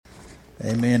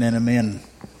Amen and amen.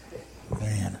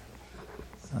 Man,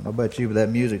 I don't know about you, but that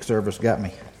music service got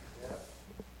me.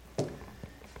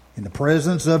 In the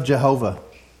presence of Jehovah.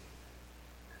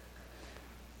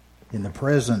 In the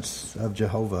presence of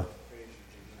Jehovah.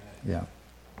 Yeah.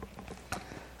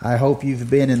 I hope you've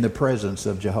been in the presence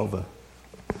of Jehovah.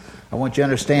 I want you to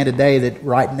understand today that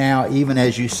right now, even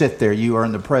as you sit there, you are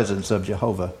in the presence of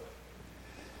Jehovah.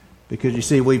 Because you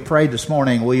see, we prayed this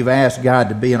morning, we've asked God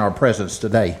to be in our presence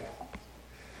today.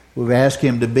 We've asked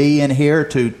Him to be in here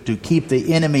to keep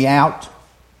the enemy out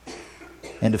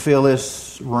and to fill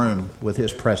this room with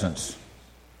His presence.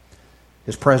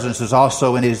 His presence is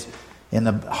also in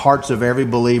the hearts of every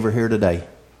believer here today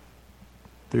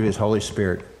through His Holy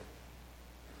Spirit.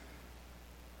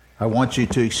 I want you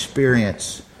to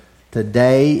experience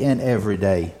today and every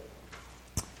day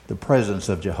the presence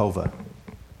of Jehovah.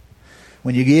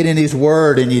 When you get in His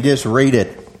Word and you just read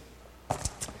it,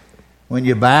 when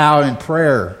you bow in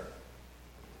prayer,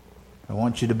 I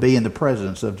want you to be in the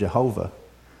presence of Jehovah,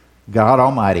 God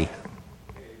Almighty.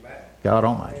 God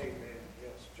Almighty.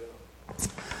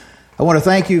 I want to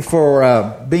thank you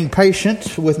for being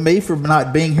patient with me for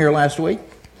not being here last week.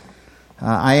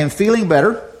 I am feeling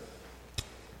better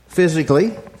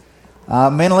physically.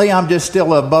 Mentally, I'm just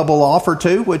still a bubble off or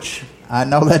two, which I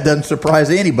know that doesn't surprise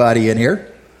anybody in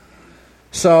here.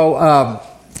 So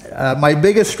my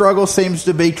biggest struggle seems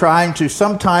to be trying to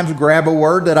sometimes grab a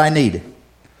word that I need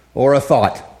or a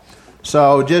thought.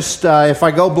 So just if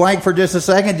I go blank for just a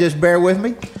second, just bear with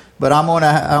me. But I'm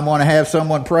gonna have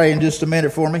someone pray in just a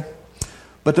minute for me.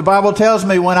 But the Bible tells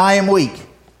me when I am weak,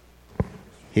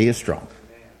 He is strong.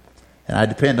 And I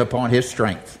depend upon His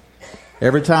strength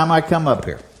every time I come up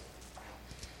here.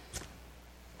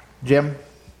 Jim,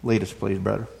 lead us please,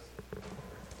 brother.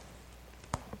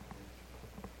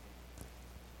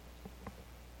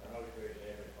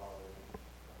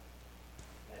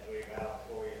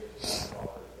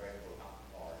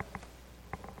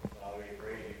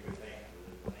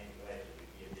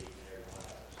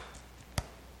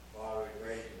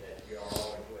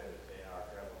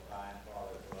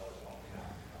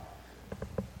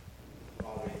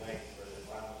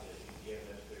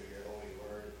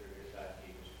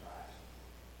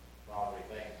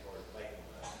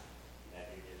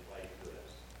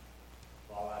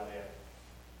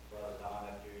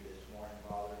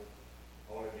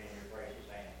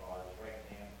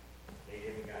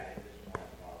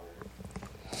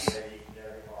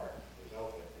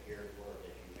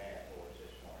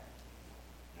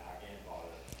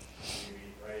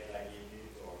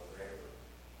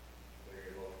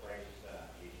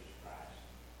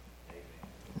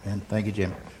 And thank you,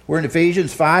 Jim. We're in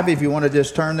Ephesians 5, if you want to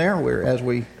just turn there. As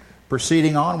we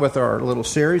proceeding on with our little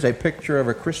series, A Picture of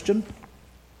a Christian.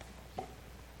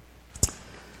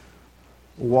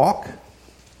 Walk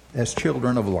as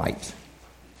children of light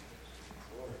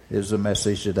is the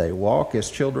message today. Walk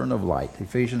as children of light,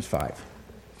 Ephesians 5.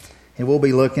 And we'll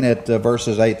be looking at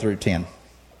verses 8 through 10.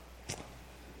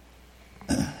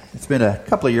 It's been a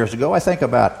couple of years ago, I think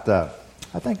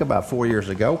about 4 years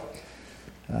ago.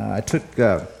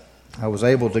 I was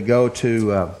able to go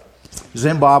to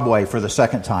Zimbabwe for the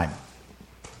second time.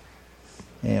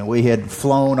 And we had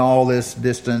flown all this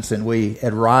distance, and we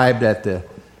had arrived at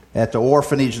the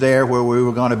orphanage there where we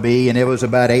were going to be, and it was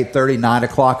about 8:30, 9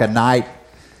 o'clock at night,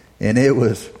 and it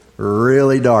was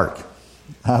really dark.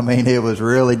 I mean, it was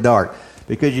really dark.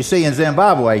 Because you see, in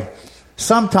Zimbabwe,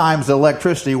 sometimes the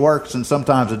electricity works and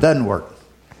sometimes it doesn't work.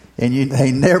 And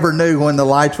they never knew when the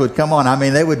lights would come on. I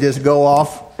mean, they would just go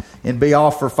off and be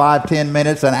off for 5-10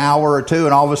 minutes, an hour or two,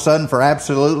 and all of a sudden, for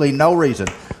absolutely no reason,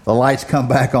 the lights come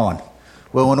back on.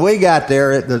 Well, when we got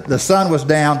there, the sun was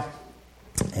down,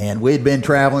 and we'd been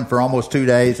traveling for almost 2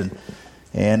 days,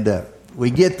 and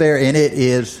we get there, and it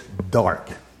is dark.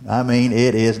 I mean,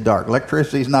 it is dark.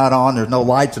 Electricity's not on. There's no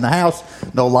lights in the house,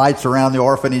 no lights around the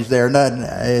orphanage there, nothing.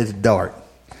 It's dark.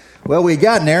 Well, we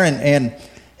got in there,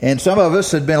 and some of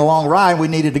us had been a long ride. We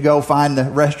needed to go find the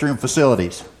restroom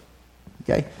facilities.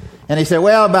 Okay? And he said,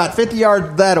 well, about 50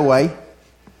 yards that away,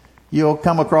 you'll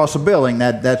come across a building.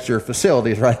 That's your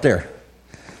facilities right there.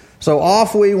 So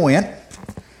off we went.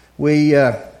 We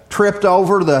tripped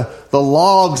over the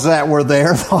logs that were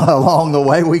there along the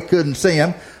way. We couldn't see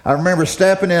them. I remember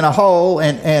stepping in a hole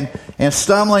and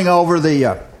stumbling over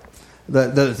the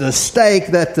stake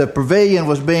that the pavilion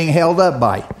was being held up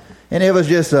by. And it was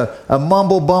just a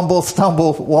mumble, bumble,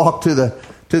 stumble walk to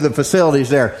the facilities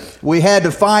there. We had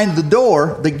to find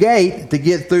the gate to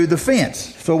get through the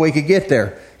fence so we could get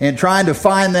there. And trying to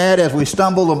find that as we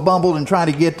stumbled and bumbled and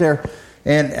trying to get there.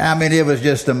 And I mean, it was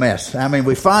just a mess. I mean,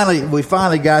 we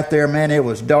finally got there, man. It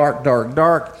was dark.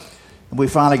 We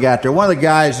finally got there. One of the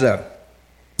guys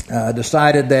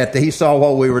decided that he saw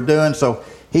what we were doing, so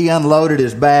he unloaded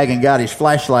his bag and got his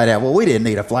flashlight out. Well, we didn't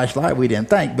need a flashlight, we didn't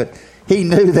think, but he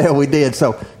knew that we did.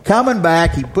 So coming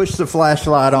back, he pushed the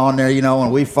flashlight on there,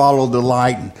 and we followed the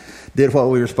light and did what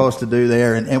we were supposed to do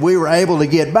there. And we were able to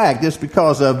get back just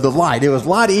because of the light. It was a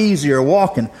lot easier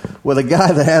walking with a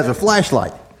guy that has a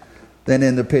flashlight than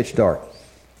in the pitch dark.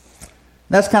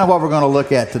 That's kind of what we're going to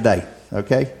look at today,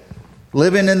 okay?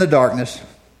 Living in the darkness,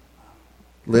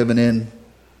 living in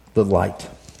the light.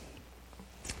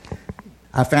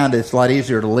 I found it's a lot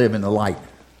easier to live in the light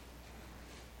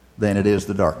than it is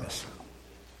the darkness.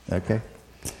 Okay?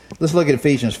 Let's look at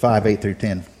Ephesians 5, 8 through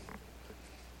 10.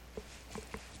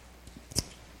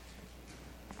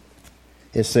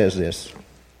 It says this.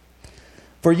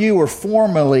 For you were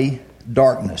formerly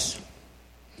darkness.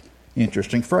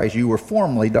 Interesting phrase. You were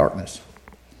formerly darkness.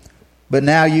 But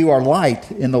now you are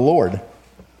light in the Lord.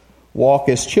 Walk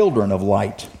as children of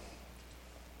light.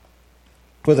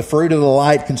 For the fruit of the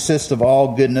light consists of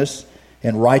all goodness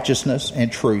and righteousness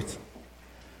and truth,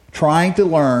 trying to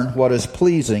learn what is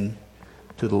pleasing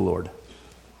to the Lord.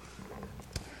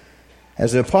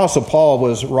 As the Apostle Paul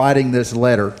was writing this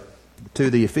letter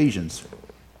to the Ephesians,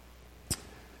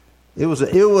 it was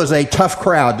a tough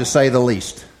crowd, to say the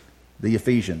least, the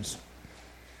Ephesians.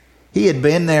 He had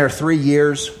been there 3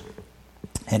 years,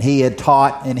 and he had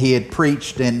taught, and he had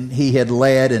preached, and he had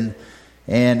led, and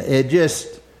it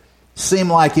just seemed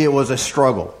like it was a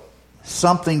struggle.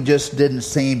 Something just didn't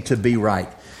seem to be right.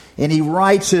 And he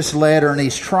writes this letter, and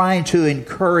he's trying to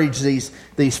encourage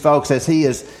these folks as he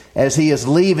is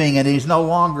leaving, and he's no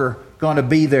longer going to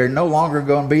be there, no longer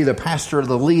going to be the pastor or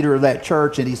the leader of that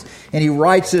church. And he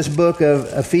writes this book of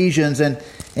Ephesians, and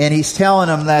he's telling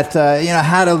them that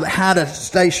how to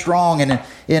stay strong. And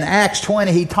in Acts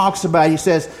 20, he talks about, he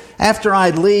says, after I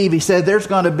leave, he said, there's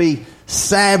going to be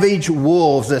savage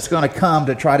wolves that's going to come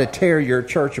to try to tear your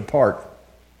church apart.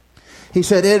 He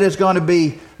said it is going to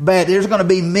be bad. There's going to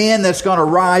be men that's going to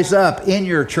rise up in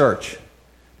your church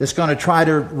that's going to try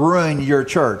to ruin your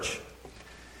church.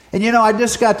 And I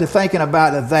just got to thinking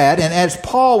about that. And as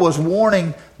Paul was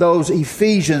warning those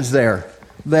Ephesians there,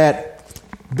 that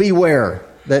beware,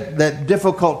 that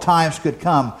difficult times could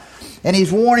come. And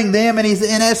he's warning them, and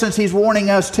in essence he's warning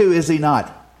us too, is he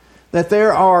not? That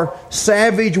there are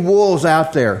savage wolves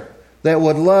out there that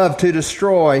would love to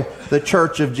destroy the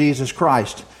church of Jesus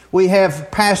Christ. We have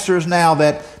pastors now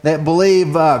that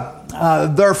believe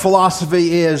their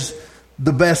philosophy is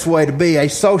the best way to be, a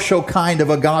social kind of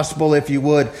a gospel, if you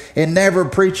would, and never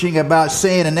preaching about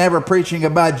sin and never preaching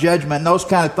about judgment and those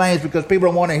kind of things, because people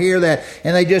don't want to hear that,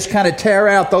 and they just kind of tear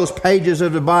out those pages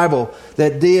of the Bible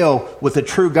that deal with the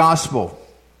true gospel.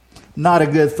 Not a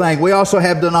good thing. We also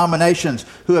have denominations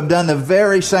who have done the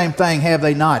very same thing, have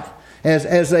they not?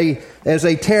 As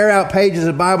they tear out pages of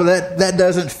the Bible, that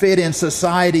doesn't fit in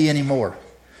society anymore.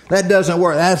 That doesn't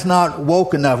work. That's not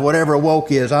woke enough. Whatever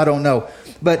woke is, I don't know.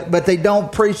 But they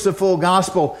don't preach the full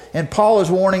gospel. And Paul is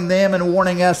warning them and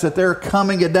warning us that there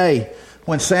coming a day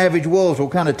when savage wolves will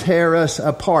kind of tear us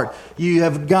apart. You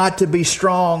have got to be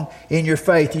strong in your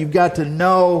faith. You've got to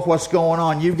know what's going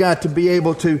on. You've got to be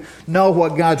able to know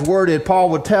what God's word is. Paul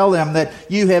would tell them that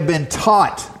you have been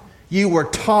taught. You were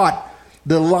taught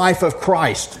the life of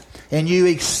Christ, and you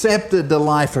accepted the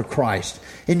life of Christ.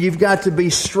 And you've got to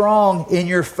be strong in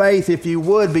your faith, if you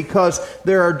would, because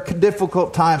there are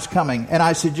difficult times coming. And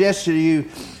I suggest to you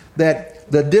that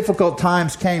the difficult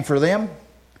times came for them,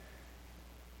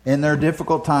 and there are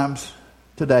difficult times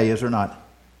today, is there not?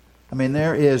 I mean,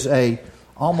 there is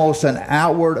almost an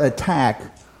outward attack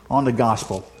on the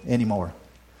gospel anymore.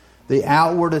 The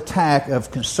outward attack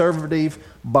of conservative,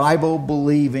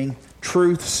 Bible-believing,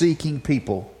 truth-seeking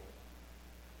people.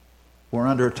 We're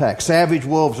under attack. Savage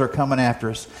wolves are coming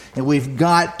after us, and we've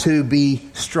got to be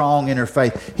strong in our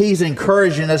faith. He's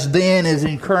encouraging us then as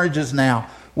he encourages now.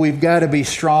 We've got to be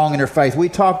strong in our faith. We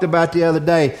talked about the other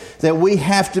day that we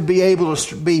have to be able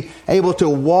to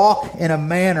walk in a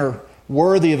manner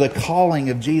worthy of the calling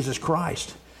of Jesus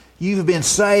Christ. You've been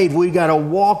saved. We've got to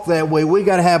walk that way. We've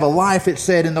got to have a life, it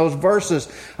said in those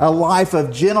verses, a life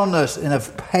of gentleness and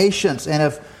of patience and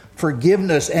of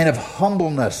forgiveness and of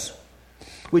humbleness.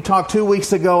 We talked 2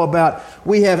 weeks ago about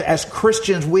as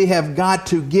Christians, we have got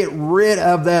to get rid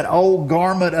of that old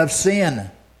garment of sin.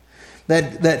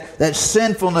 That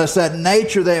sinfulness, that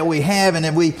nature that we have, and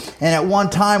at one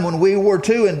time when we were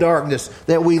too in darkness,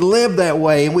 that we lived that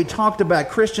way. And we talked about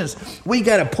Christians, we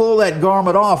got to pull that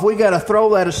garment off. We got to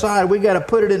throw that aside. We got to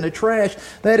put it in the trash.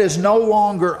 That is no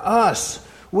longer us.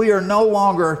 We are no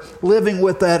longer living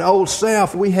with that old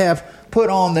self. We have put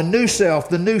on the new self,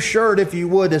 the new shirt, if you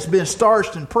would, that's been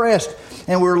starched and pressed,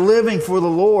 and we're living for the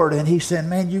Lord. And he said,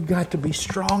 man, you've got to be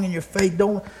strong in your faith.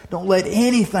 Don't let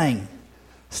anything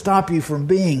stop you from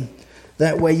being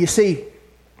that way. You see,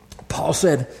 Paul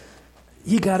said,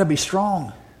 you got to be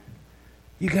strong.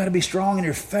 You got to be strong in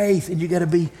your faith, and you got to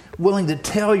be willing to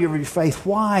tell your faith.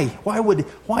 Why?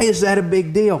 Why is that a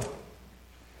big deal?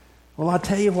 Well, I'll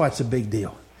tell you why it's a big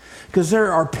deal. Because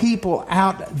there are people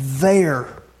out there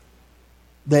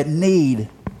that need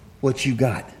what you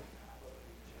got.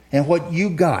 And what you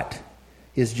got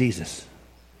is Jesus.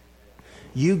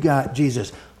 You got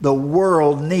Jesus. The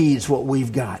world needs what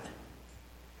we've got.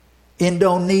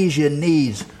 Indonesia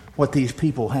needs what these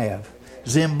people have.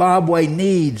 Zimbabwe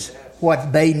needs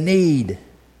what they need.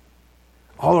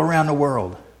 All around the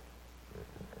world.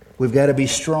 We've got to be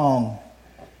strong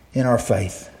in our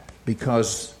faith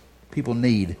because people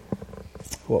need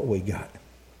what we got.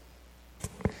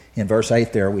 In verse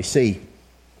 8 there we see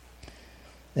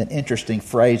an interesting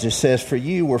phrase. It says, for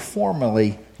you were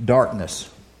formerly darkness.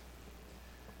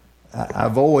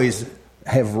 I've always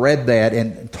have read that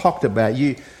and talked about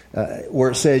you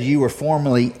where it says you were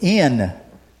formerly in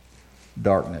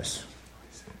darkness.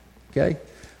 Okay?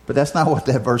 But that's not what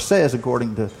that verse says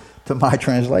according to my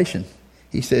translation.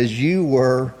 He says you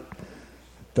were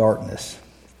darkness.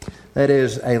 That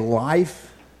is a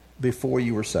life before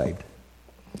you were saved.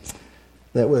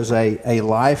 That was a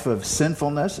life of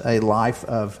sinfulness, a life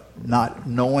of not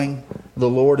knowing the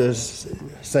Lord as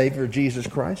Savior Jesus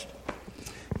Christ.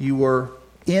 You were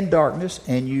in darkness,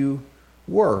 and you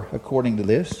were, according to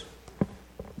this,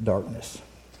 darkness.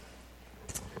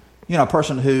 You know, a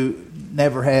person who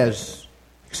never has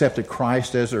accepted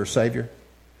Christ as their Savior,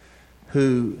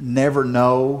 who never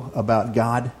know about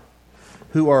God,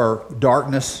 who are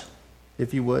darkness,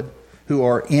 if you would, who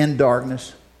are in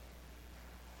darkness,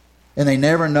 and they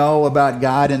never know about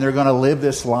God, and they're going to live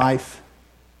this life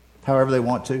however they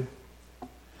want to.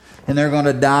 And they're going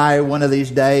to die one of these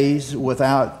days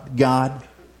without God.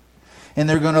 And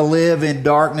they're going to live in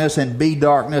darkness and be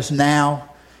darkness now.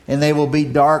 And they will be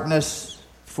darkness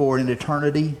for an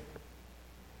eternity.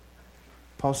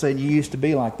 Paul's saying you used to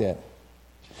be like that.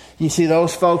 You see,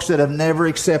 those folks that have never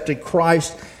accepted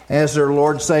Christ as their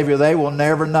Lord and Savior, they will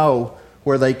never know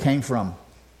where they came from.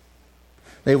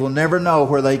 They will never know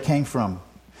where they came from.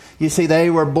 You see, they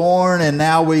were born and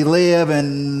now we live,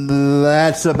 and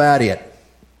that's about it.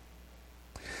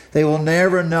 They will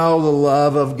never know the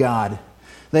love of God.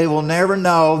 They will never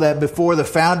know that before the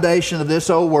foundation of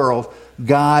this old world,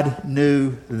 God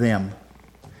knew them.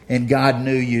 And God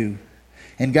knew you.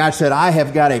 And God said, I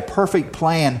have got a perfect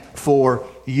plan for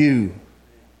you.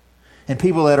 And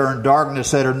people that are in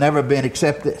darkness, that have never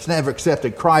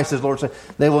accepted Christ as Lord, said,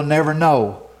 they will never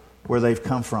know where they've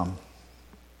come from.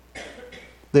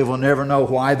 They will never know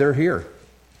why they're here.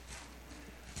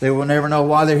 They will never know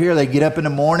why they're here. They get up in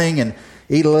the morning and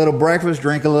eat a little breakfast,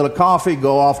 drink a little coffee,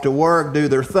 go off to work, do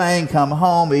their thing, come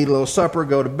home, eat a little supper,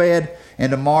 go to bed, and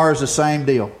tomorrow's the same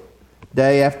deal.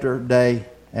 Day after day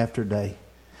after day.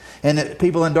 And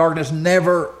people in darkness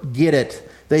never get it.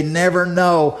 They never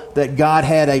know that God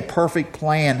had a perfect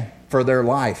plan for their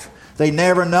life. They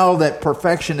never know that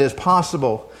perfection is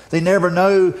possible. They never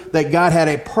know that God had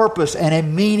a purpose and a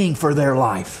meaning for their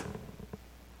life.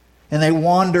 And they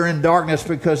wander in darkness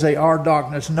because they are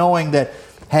darkness, knowing that,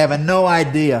 having no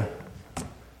idea,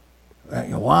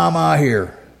 why am I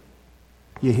here?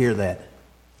 You hear that.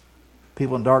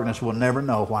 People in darkness will never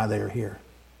know why they are here.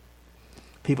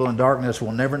 People in darkness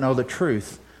will never know the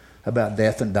truth about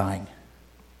death and dying.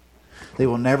 They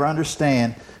will never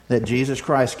understand that Jesus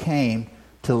Christ came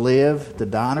to live, to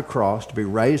die on a cross, to be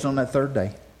raised on that third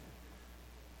day.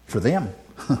 For them.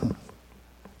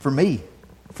 For me.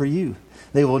 For you.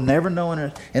 They will never know,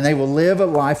 and they will live a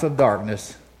life of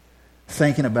darkness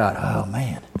thinking about, oh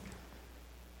man,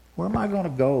 where am I going to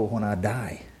go when I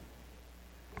die?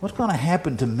 What's going to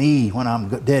happen to me when I'm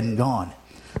dead and gone?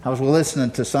 I was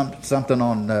listening to something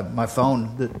on my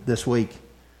phone this week.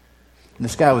 And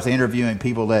this guy was interviewing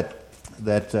people that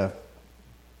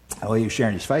he was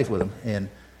sharing his faith with them. And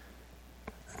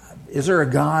is there a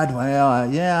God? Well,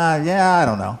 yeah, I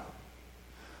don't know.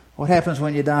 What happens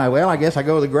when you die? Well, I guess I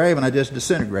go to the grave and I just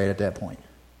disintegrate at that point.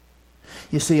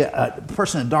 You see, a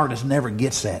person in darkness never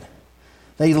gets that.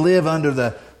 They live under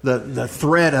the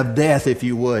threat of death, if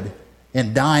you would,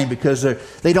 and dying because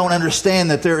they don't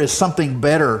understand that there is something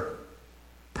better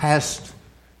past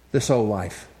this old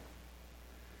life.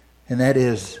 And that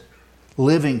is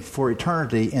living for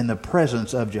eternity in the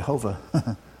presence of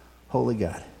Jehovah, Holy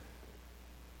God.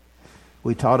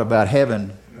 We taught about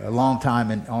heaven a long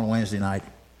time on Wednesday night.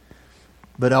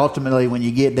 But ultimately, when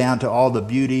you get down to all the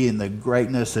beauty and the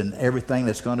greatness and everything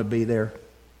that's going to be there,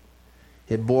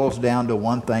 it boils down to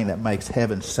one thing that makes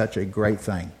heaven such a great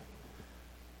thing.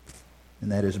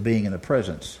 And that is being in the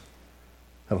presence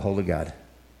of Holy God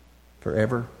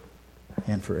forever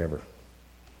and forever.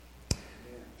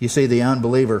 You see, the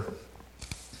unbeliever,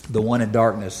 the one in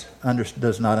darkness,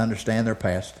 does not understand their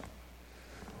past,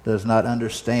 does not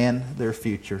understand their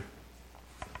future,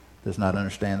 does not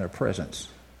understand their presence.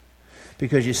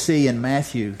 Because you see, in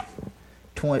Matthew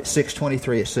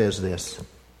 6:23, it says this.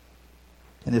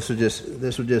 And this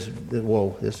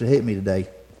hit me today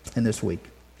and this week.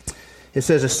 It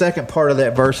says, the second part of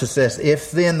that verse, it says, if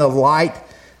then the light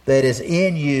that is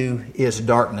in you is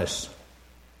darkness.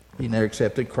 You never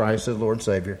accepted Christ as Lord and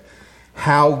Savior.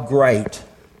 How great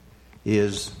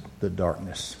is the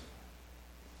darkness?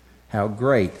 How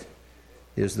great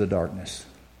is the darkness?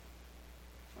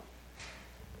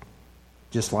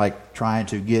 Just like trying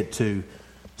to get to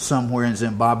somewhere in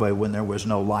Zimbabwe when there was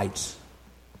no lights.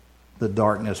 The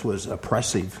darkness was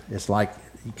oppressive. It's like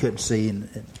you couldn't see in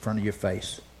front of your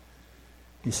face.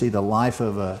 You see, the life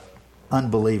of an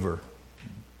unbeliever,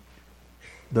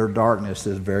 their darkness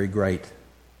is very great.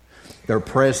 Their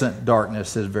present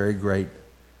darkness is very great.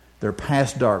 Their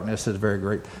past darkness is very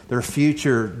great. Their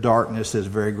future darkness is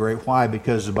very great. Why?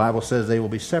 Because the Bible says they will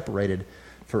be separated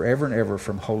forever and ever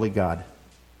from holy God.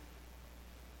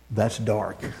 That's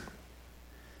dark.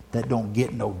 That don't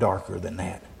get no darker than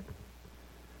that.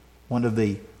 One of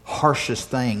the harshest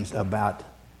things about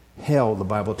hell, the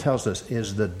Bible tells us,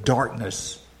 is the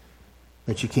darkness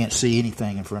that you can't see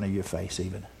anything in front of your face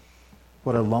even.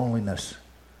 What a loneliness.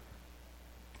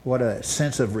 What a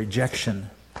sense of rejection.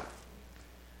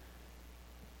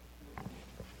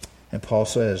 And Paul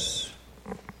says,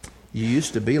 you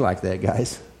used to be like that,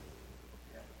 guys.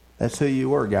 That's who you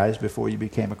were, guys, before you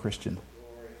became a Christian.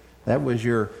 That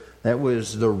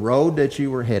was the road that you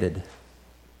were headed.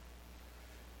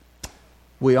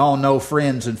 We all know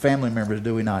friends and family members,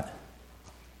 do we not?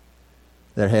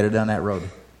 They're headed down that road.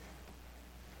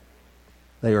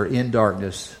 They are in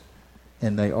darkness,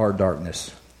 and they are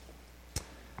darkness.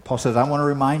 Paul says, I want to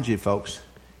remind you, folks,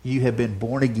 you have been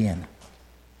born again.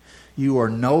 You are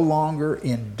no longer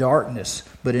in darkness.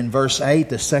 But in verse 8,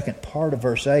 the second part of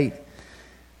verse 8,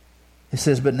 it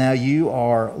says, but now you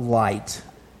are light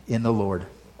in the Lord.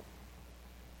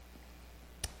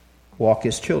 Walk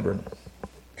as children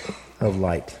of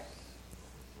light.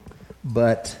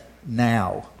 But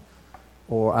now,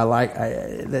 or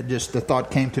the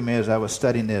thought came to me as I was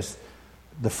studying this,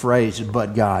 the phrase,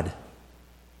 but God.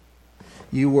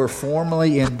 You were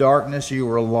formerly in darkness, you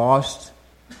were lost,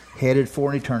 headed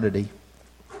for an eternity.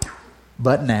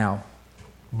 But now,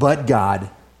 but God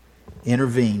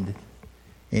intervened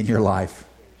in your life.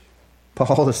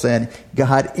 Paul is saying,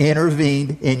 God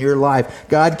intervened in your life.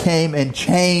 God came and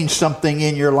changed something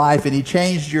in your life, and He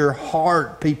changed your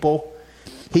heart, people.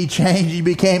 You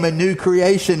became a new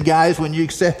creation, guys, when you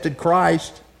accepted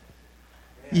Christ.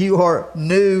 You are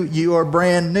new, you are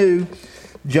brand new.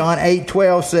 John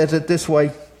 8:12 says it this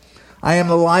way, I am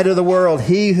the light of the world.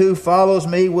 He who follows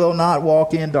me will not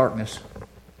walk in darkness,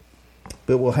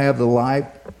 but will have the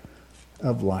light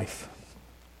of life.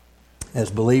 As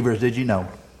believers, did you know?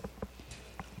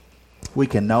 We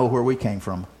can know where we came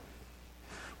from.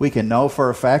 We can know for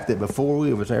a fact that before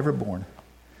we was ever born,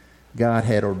 God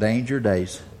had ordained your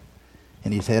days,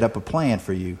 and He's set up a plan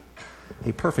for you,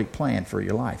 a perfect plan for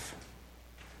your life.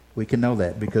 We can know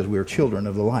that because we are children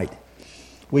of the light.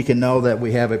 We can know that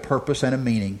we have a purpose and a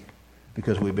meaning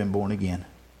because we've been born again.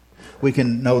 We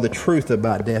can know the truth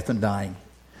about death and dying.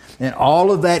 And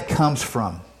all of that comes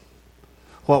from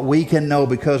what we can know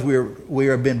because we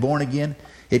have been born again.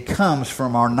 It comes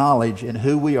from our knowledge in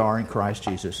who we are in Christ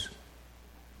Jesus.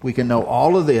 We can know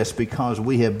all of this because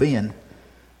we have been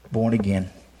born again.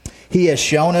 He has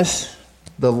shown us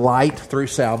the light through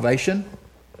salvation.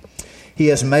 He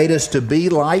has made us to be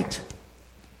light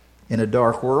in a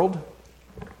dark world.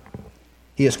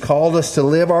 He has called us to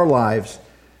live our lives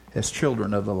as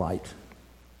children of the light.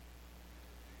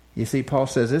 You see, Paul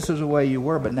says, this is the way you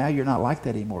were, but now you're not like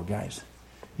that anymore, guys.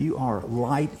 You are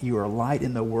light. You are light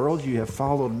in the world. You have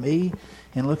followed me.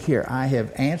 And look here, I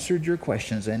have answered your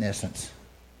questions in essence.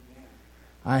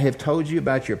 I have told you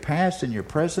about your past and your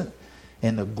present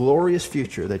and the glorious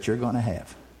future that you're going to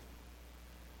have.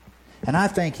 And I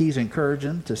think he's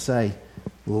encouraging to say,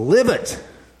 live it,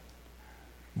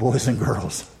 boys and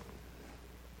girls.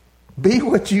 Be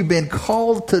what you've been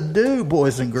called to do,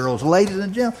 boys and girls, ladies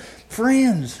and gentlemen,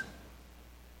 friends.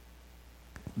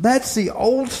 That's the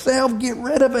old self. Get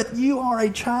rid of it. You are a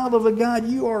child of a God.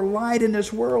 You are light in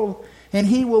this world. And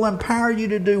He will empower you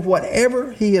to do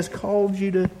whatever He has called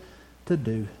you to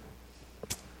do.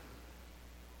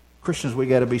 Christians, we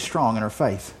got to be strong in our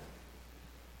faith.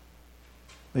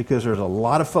 Because there's a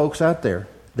lot of folks out there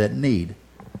that need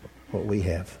what we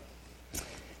have.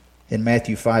 In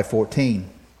Matthew 5:14,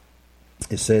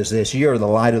 it says this, "You are the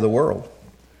light of the world.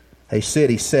 A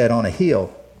city set on a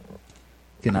hill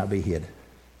cannot be hid."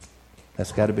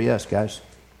 That's got to be us, guys.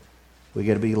 We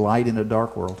got to be light in a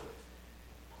dark world.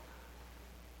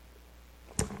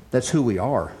 That's who we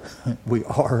are. We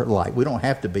are light. We don't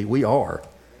have to be. We are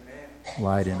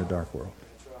light in a dark world.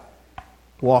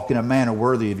 Walk in a manner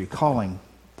worthy of your calling,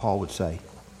 Paul would say.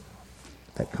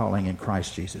 That calling in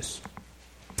Christ Jesus.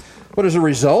 What is the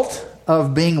result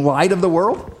of being light of the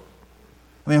world?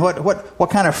 I mean, what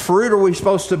kind of fruit are we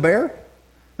supposed to bear?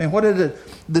 I mean, what is it,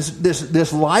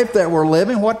 this life that we're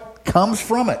living, what comes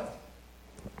from it?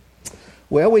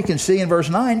 Well, we can see in verse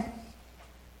 9,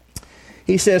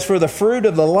 he says, "For the fruit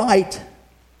of the light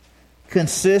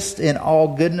consists in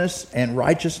all goodness and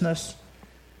righteousness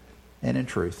and in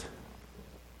truth."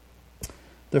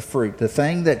 The fruit, the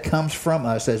thing that comes from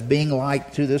us as being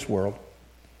light to this world,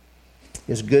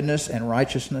 is goodness and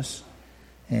righteousness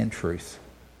and truth.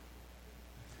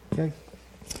 Okay?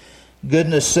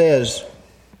 Goodness says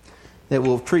that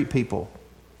we'll treat people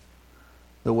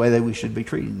the way that we should be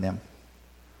treating them,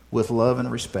 with love and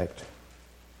respect.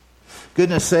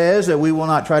 Goodness says that we will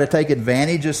not try to take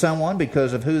advantage of someone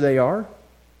because of who they are.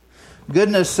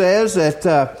 Goodness says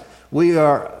that we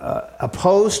are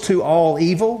opposed to all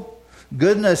evil.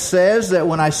 Goodness says that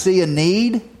when I see a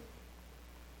need,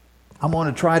 I'm going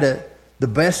to try the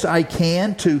best I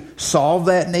can to solve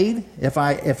that need if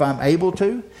I'm able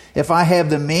to. If I have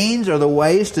the means or the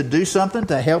ways to do something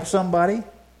to help somebody.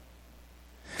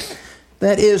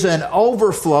 That is an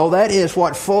overflow. That is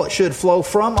what should flow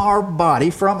from our body,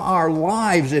 from our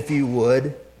lives, if you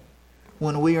would,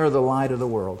 when we are the light of the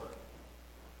world.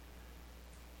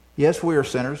 Yes, we are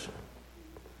sinners,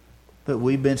 but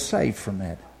we've been saved from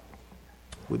that.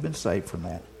 We've been saved from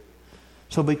that.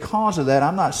 So because of that,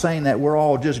 I'm not saying that we're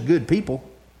all just good people,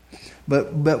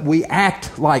 but we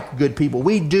act like good people.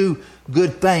 We do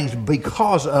good things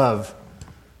because of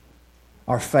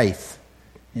our faith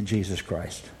in Jesus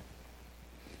Christ.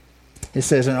 It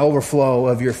says an overflow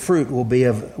of your fruit will be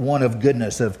of one of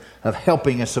goodness, of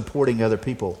helping and supporting other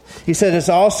people. He said it's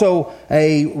also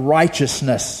a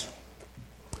righteousness.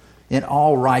 In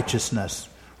all righteousness.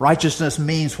 Righteousness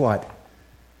means what?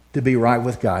 To be right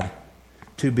with God.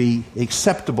 To be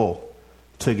acceptable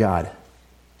to God.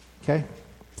 Okay?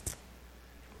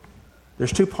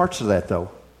 There's two parts of that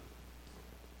though.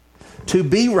 To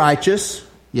be righteous,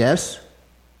 yes.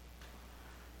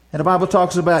 And the Bible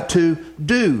talks about to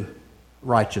do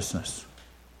righteousness.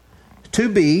 To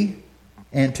be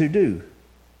and to do.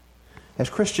 As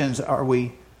Christians, are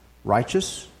we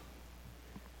righteous?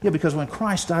 Yeah, because when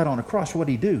Christ died on the cross, what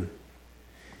did He do?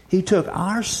 He took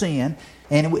our sin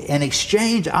and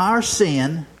exchanged our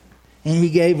sin, and He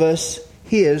gave us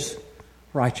His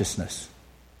righteousness.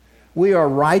 We are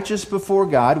righteous before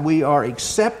God. We are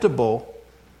acceptable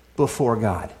before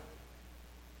God.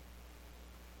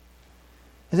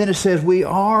 And then it says we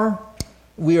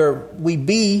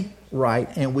be right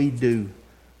and we do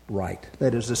right.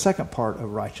 That is the second part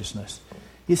of righteousness.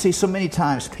 You see, so many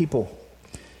times people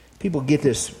get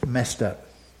this messed up.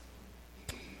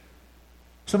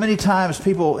 So many times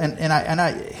people, and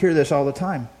I hear this all the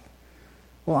time.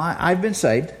 Well, I've been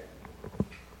saved.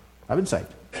 I've been saved.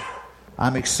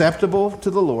 I'm acceptable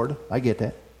to the Lord. I get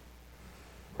that.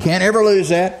 Can't ever lose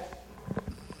that.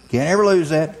 Can't ever lose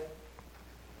that.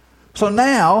 So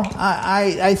now,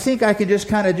 I think I can just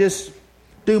kind of just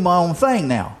do my own thing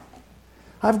now.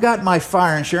 I've got my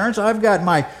fire insurance. I've got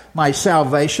my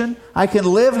salvation. I can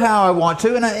live how I want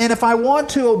to. And if I want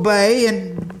to obey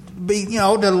and be,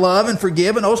 to love and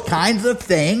forgive and those kinds of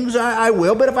things, I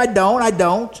will. But if I don't, I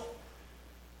don't.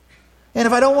 And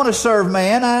if I don't want to serve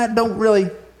man, I don't really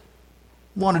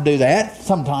want to do that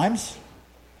sometimes.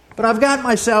 But I've got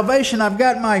my salvation. I've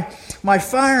got my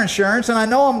fire insurance. And I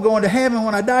know I'm going to heaven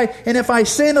when I die. And if I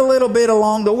sin a little bit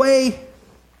along the way,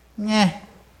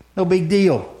 no big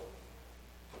deal.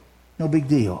 No big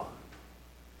deal.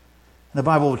 And the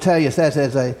Bible will tell you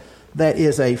that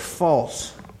is a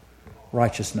false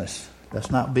righteousness. That's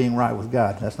not being right with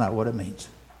God. That's not what it means.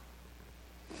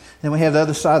 Then we have the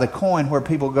other side of the coin where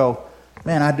people go,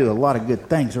 man, I do a lot of good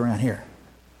things around here.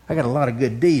 I got a lot of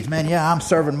good deeds. Man, yeah, I'm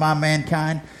serving my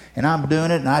mankind and I'm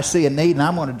doing it and I see a need and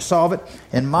I'm going to solve it.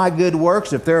 And my good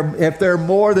works, if they're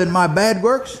more than my bad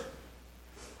works,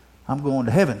 I'm going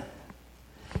to heaven.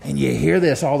 And you hear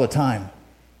this all the time.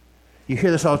 You hear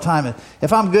this all the time.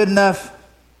 If I'm good enough,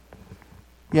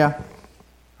 yeah,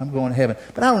 I'm going to heaven.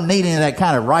 But I don't need any of that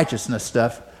kind of righteousness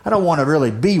stuff. I don't want to really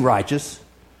be righteous.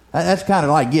 That's kind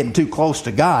of like getting too close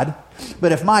to God.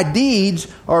 But if my deeds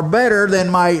are better than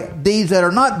my deeds that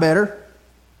are not better,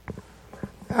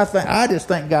 I just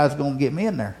think God's going to get me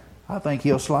in there. I think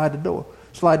He'll slide that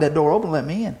door open and let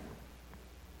me in.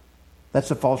 That's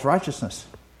a false righteousness.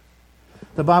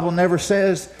 The Bible never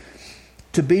says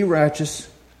to be righteous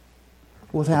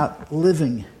without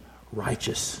living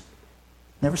righteous.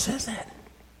 Never says that.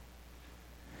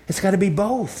 It's got to be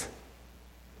both.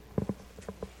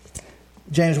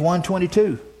 James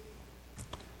 1:22.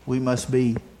 We must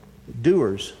be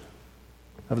doers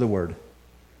of the word,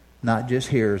 not just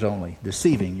hearers only,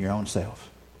 deceiving your own self.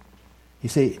 You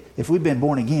see, if we've been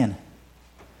born again,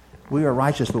 we are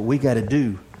righteous, but we got to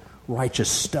do righteous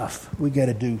stuff. We got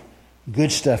to do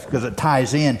good stuff because it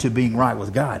ties into being right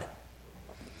with God.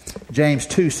 James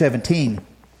 2:17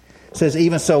 says,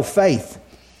 even so faith,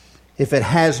 if it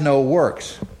has no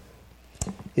works,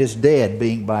 is dead,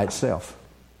 being by itself.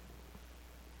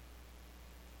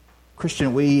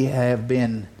 Christian, we have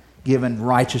been given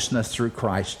righteousness through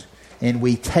Christ. And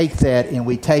we take that and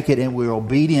we take it and we're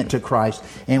obedient to Christ.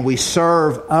 And we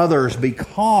serve others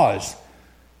because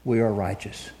we are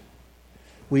righteous.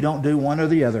 We don't do one or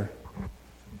the other.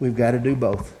 We've got to do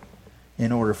both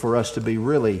in order for us to be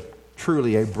really,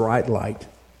 truly a bright light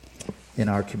in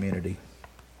our community.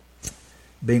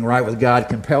 Being right with God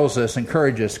compels us,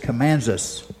 encourages us, commands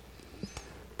us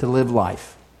to live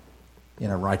life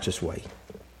in a righteous way.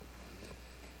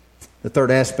 The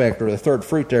third aspect, or the third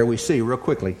fruit there we see real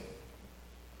quickly,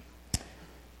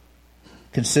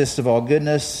 consists of all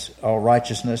goodness, all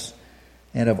righteousness,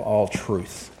 and of all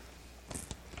truth.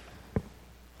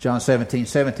 John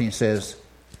 17:17 says,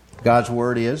 God's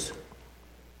word is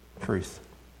truth.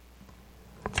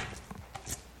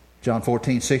 John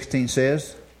 14:16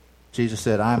 says, Jesus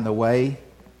said, I am the way,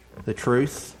 the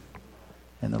truth,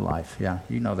 and the life. Yeah,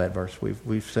 you know that verse.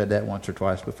 We've said that once or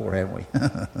twice before, haven't we?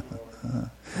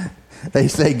 They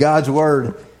say God's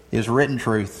word is written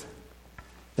truth.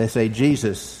 They say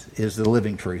Jesus is the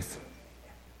living truth.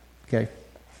 Okay?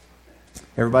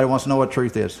 Everybody wants to know what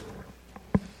truth is.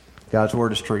 God's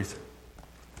word is truth.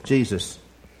 Jesus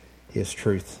is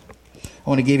truth. I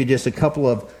want to give you just a couple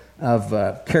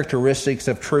of characteristics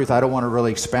of truth. I don't want to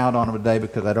really expound on them today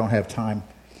because I don't have time.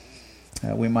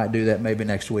 We might do that maybe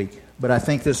next week. But I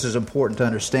think this is important to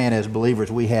understand as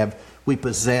believers. We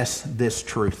possess this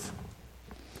truth.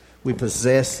 We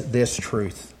possess this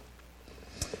truth.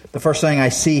 The first thing I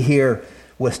see here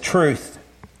with truth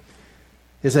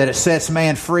is that it sets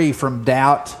man free from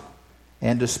doubt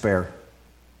and despair.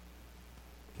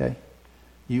 Okay?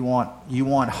 You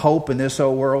want hope in this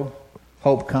old world?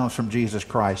 Hope comes from Jesus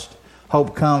Christ.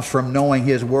 Hope comes from knowing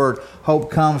His Word.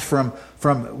 Hope comes from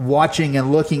watching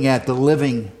and looking at the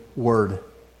living Word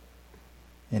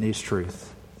and His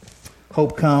truth.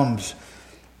 Hope comes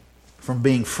from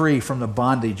being free from the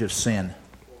bondage of sin.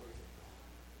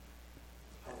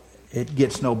 It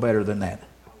gets no better than that.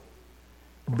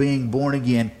 Being born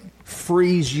again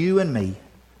frees you and me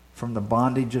from the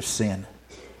bondage of sin.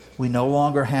 We no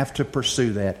longer have to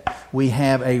pursue that. We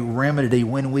have a remedy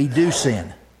when we do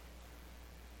sin.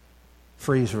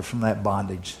 Frees us from that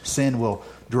bondage. Sin will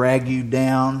drag you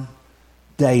down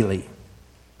daily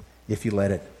if you let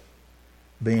it.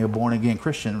 Being a born-again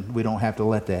Christian, we don't have to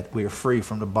let that. We are free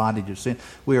from the bondage of sin.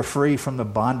 We are free from the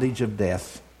bondage of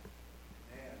death.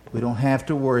 We don't have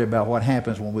to worry about what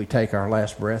happens when we take our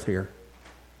last breath here,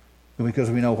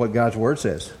 because we know what God's Word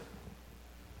says.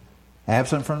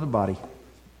 Absent from the body,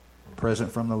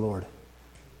 present from the Lord.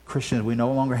 Christians, we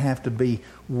no longer have to be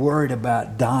worried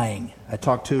about dying. I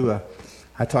talked to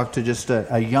just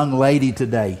a young lady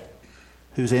today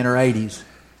who's in her 80s.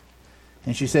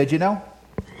 And she said,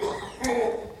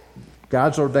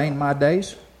 God's ordained my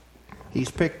days.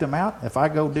 He's picked them out. If I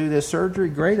go do this surgery,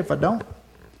 great. If I don't,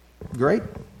 great.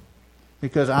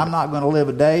 Because I'm not going to live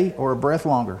a day or a breath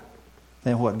longer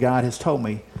than what God has told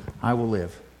me I will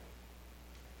live.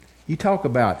 You talk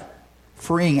about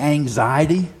freeing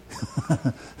anxiety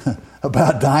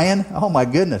about dying. Oh my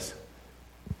goodness.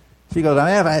 She goes,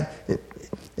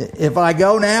 if I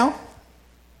go now,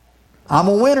 I'm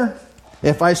a winner.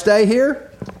 If I stay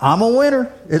here, I'm a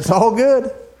winner. It's all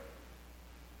good.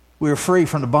 We are free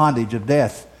from the bondage of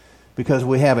death because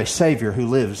we have a Savior who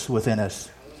lives within us.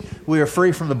 We are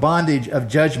free from the bondage of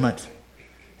judgment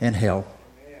and hell.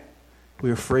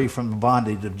 We are free from the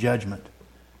bondage of judgment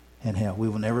and hell. We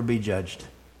will never be judged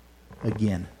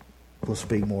again. We'll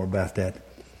speak more about that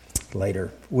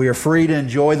later. We are free to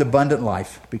enjoy the abundant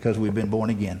life because we've been born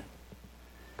again.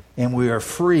 And we are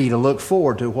free to look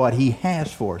forward to what He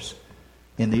has for us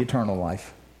in the eternal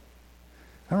life.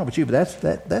 I don't know about you, but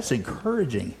that's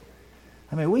encouraging.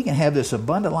 I mean, we can have this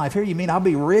abundant life here. You mean I'll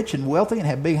be rich and wealthy and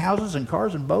have big houses and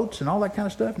cars and boats and all that kind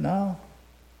of stuff? No.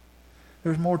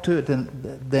 There's more to it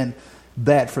than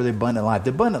that for the abundant life. The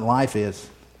abundant life is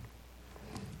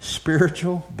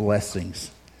spiritual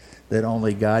blessings that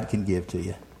only God can give to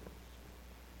you.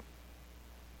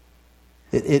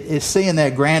 It's seeing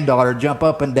that granddaughter jump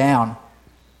up and down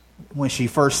when she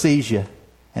first sees you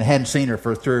and hadn't seen her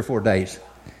for 3 or 4 days.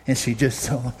 And she's just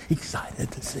so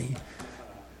excited to see you.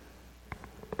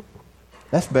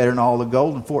 That's better than all the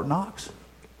gold in Fort Knox.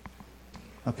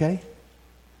 Okay?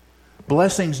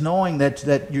 Blessings knowing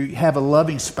that you have a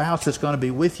loving spouse that's going to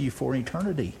be with you for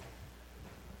eternity.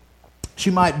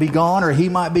 She might be gone or he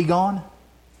might be gone.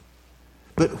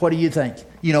 But what do you think?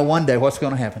 You know, one day what's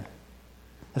going to happen?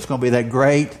 It's going to be that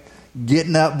great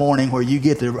getting up morning where you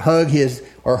get to hug his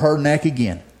or her neck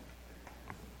again.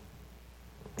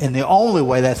 And the only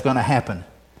way that's going to happen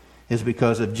is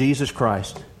because of Jesus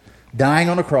Christ dying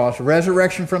on the cross,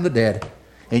 resurrection from the dead,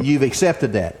 and you've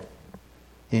accepted that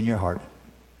in your heart.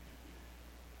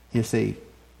 You see,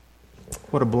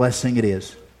 what a blessing it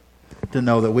is to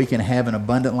know that we can have an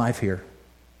abundant life here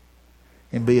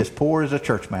and be as poor as a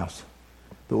church mouse.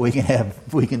 But we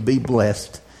can be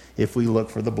blessed if we look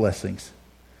for the blessings.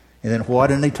 And then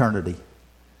what an eternity.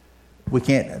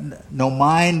 No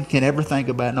mind can ever think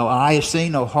about, no eye has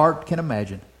seen, no heart can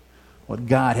imagine what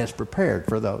God has prepared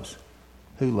for those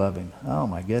who love Him. Oh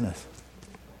my goodness.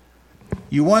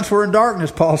 You once were in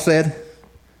darkness, Paul said.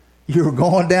 You were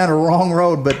going down a wrong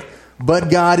road, but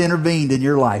God intervened in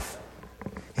your life.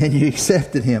 And you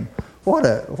accepted Him. What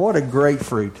a great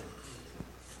fruit.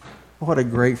 What a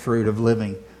great fruit of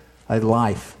living a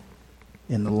life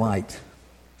in the light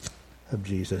of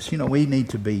Jesus. You know, we need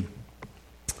to be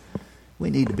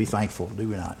thankful, do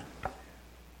we not?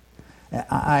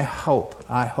 I hope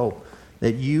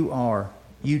that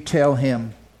you tell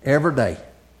Him every day,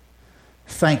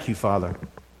 thank you, Father,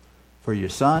 for your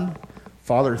Son.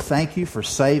 Father, thank you for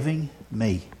saving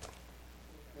me.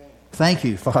 Thank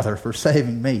you, Father, for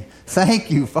saving me.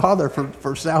 Thank you, Father,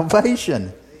 for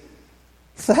salvation.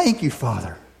 Thank you,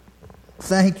 Father.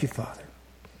 Thank you, Father.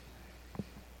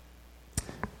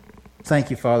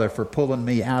 Thank you, Father, for pulling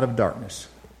me out of darkness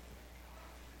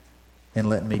and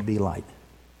letting me be light.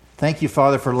 Thank you,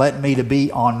 Father, for letting me to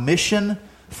be on mission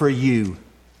for you.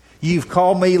 You've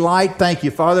called me light. Thank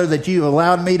you, Father, that you've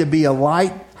allowed me to be a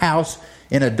lighthouse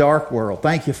in a dark world.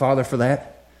 Thank you, Father, for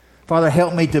that. Father,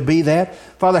 help me to be that.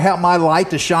 Father, help my light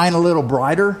to shine a little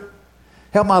brighter.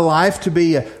 Help my life to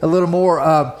be a little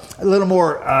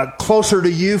more closer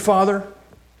to you, Father,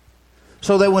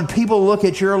 so that when people look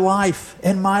at your life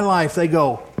and my life, they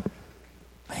go,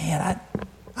 man,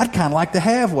 I'd kind of like to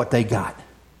have what they got.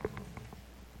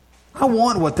 I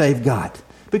want what they've got.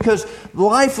 Because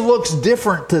life looks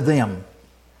different to them.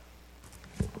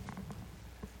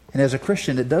 And as a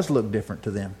Christian, it does look different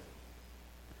to them.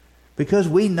 Because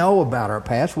we know about our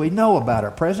past, we know about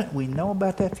our present, we know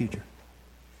about that future.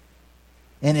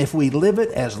 And if we live it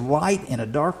as light in a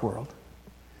dark world,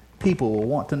 people will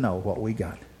want to know what we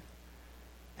got.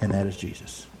 And that is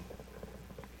Jesus.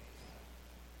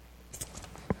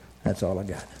 That's all I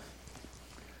got.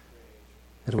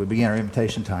 As we begin our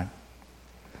invitation time,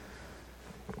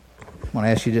 I want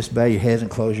to ask you to just bow your heads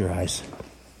and close your eyes.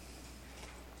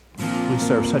 We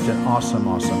serve such an awesome,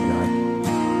 awesome God.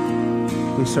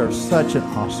 We serve such an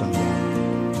awesome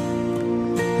God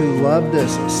who loved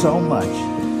us so much.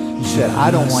 He said,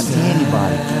 I don't want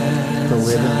anybody to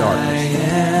live in darkness,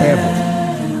 ever.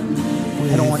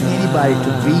 I don't want anybody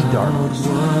to be darkness.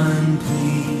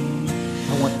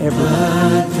 I want everybody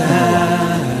to be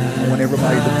light. I want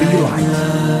everybody to be light.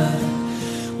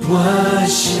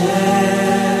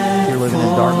 If you're living in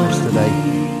darkness today,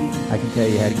 I can tell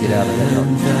you how to get out of that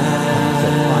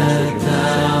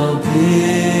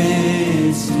darkness.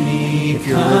 If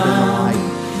you're living in light,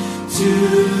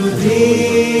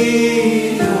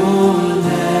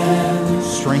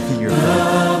 strengthen your faith.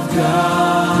 Be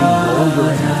bolder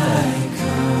in your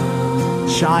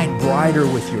faith. Shine brighter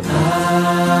with your faith.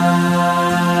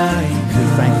 Be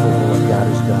thankful for what God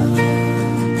has done.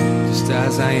 Just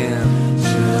as I am.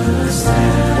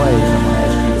 Ways, I'm going to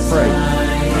ask you to pray.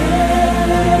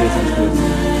 Be business with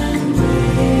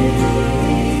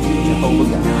Jehovah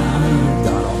God,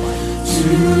 God Almighty. To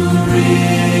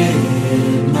rid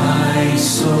my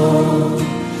soul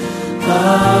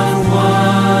of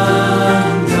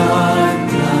one dark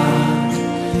cloud,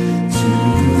 to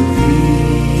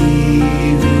Thee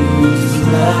whose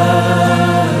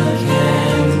blood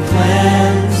can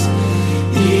cleanse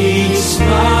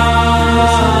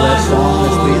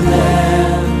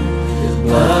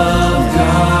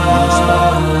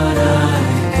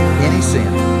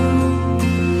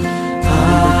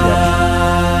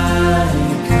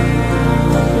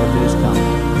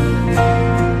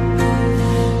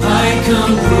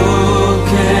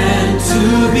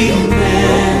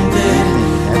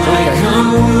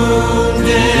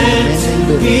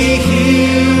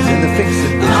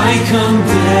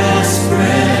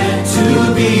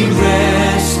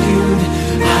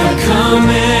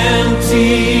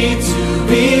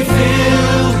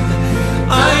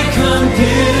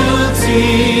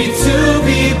empty to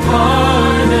be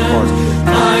pardoned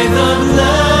by the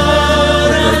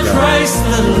blood of Christ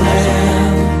the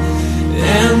Lamb,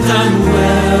 and I'm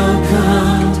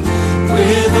welcomed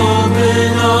with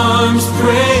open arms.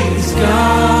 Praise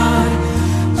God,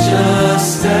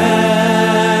 just as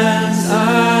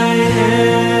I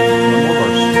am.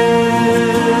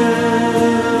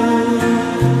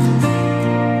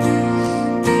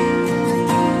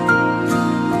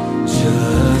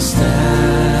 Just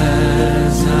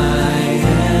as I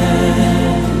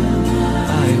am,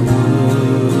 I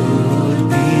would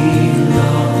be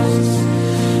lost,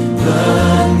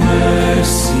 but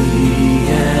mercy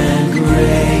and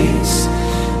grace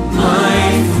my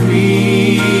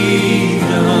freedom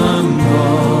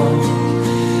bought,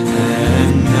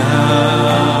 and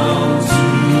now to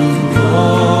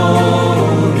glory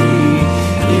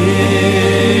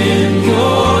in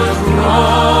your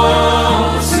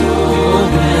cross, O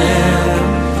Lamb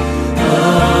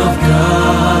of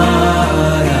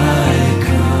God, I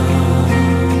come,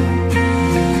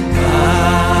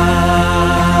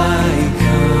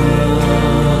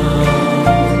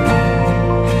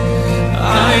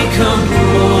 I come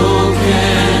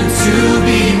broken to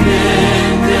be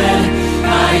mended,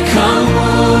 I come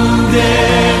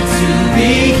wounded to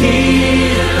be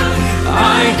healed,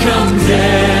 I come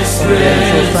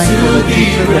desperate to be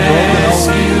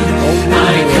rescued,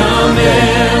 I come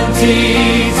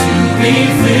empty to be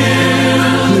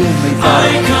filled, I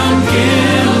come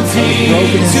guilty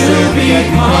to be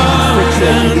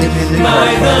pardoned by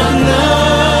the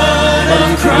blood of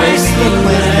Christ the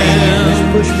Lamb.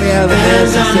 Push me out of the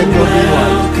mess and said, go be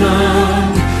light.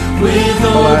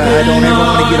 Oh, I don't ever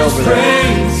want to get over that.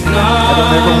 I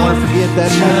don't ever want to forget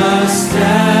that moment.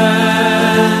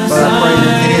 But I pray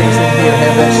that many of us in here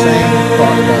have that same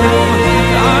thought about it.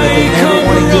 That they never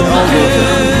want to get over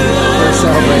their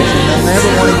salvation. They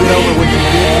never want to get over what you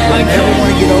did. They never want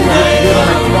to get over what you did on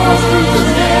that cross, Jesus.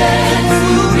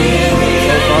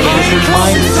 So, Father, just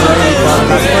remind us today, Father,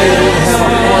 I pray that we will have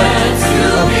a heart of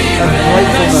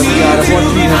gratefulness, God, of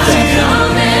what you have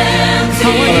done.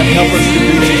 Father, help us to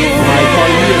be right.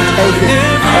 Father, you have taken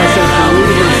us as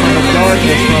believers from the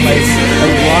darkness, from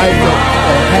a life that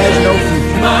has no future.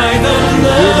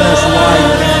 You've given us life,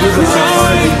 you've given us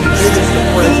eternity, you've given us the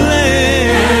present.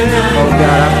 Oh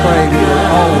God, I pray we will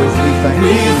always be thankful.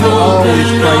 We will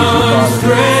always praise you, Father.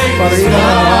 Father, even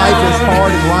when life is hard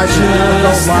and life is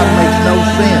difficult, life makes no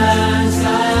sense.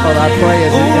 Father, I pray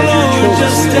as your children, we will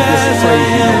just praise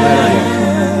you no matter what.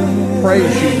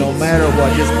 Praise you no matter what.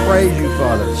 Just praise you,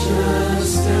 Father.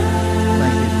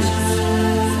 Thank you, Jesus.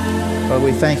 Father,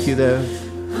 we thank you, though,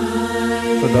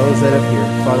 for those that are here.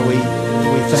 Father, we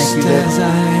thank you that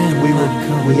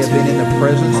we have been in the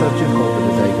presence of Jehovah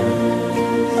today, God.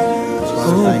 That's why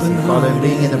we thank you, Father, and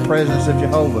being in the presence of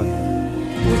Jehovah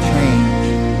will change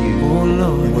you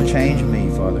and will change me,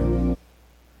 Father.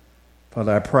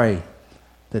 Father, I pray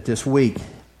that this week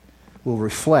will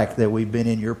reflect that we've been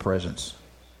in your presence.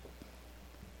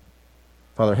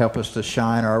 Father, help us to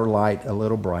shine our light a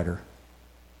little brighter,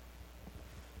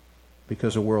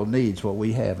 because the world needs what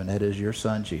we have, and that is your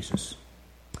Son, Jesus.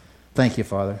 Thank you,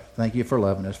 Father. Thank you for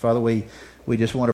loving us. Father, we just want to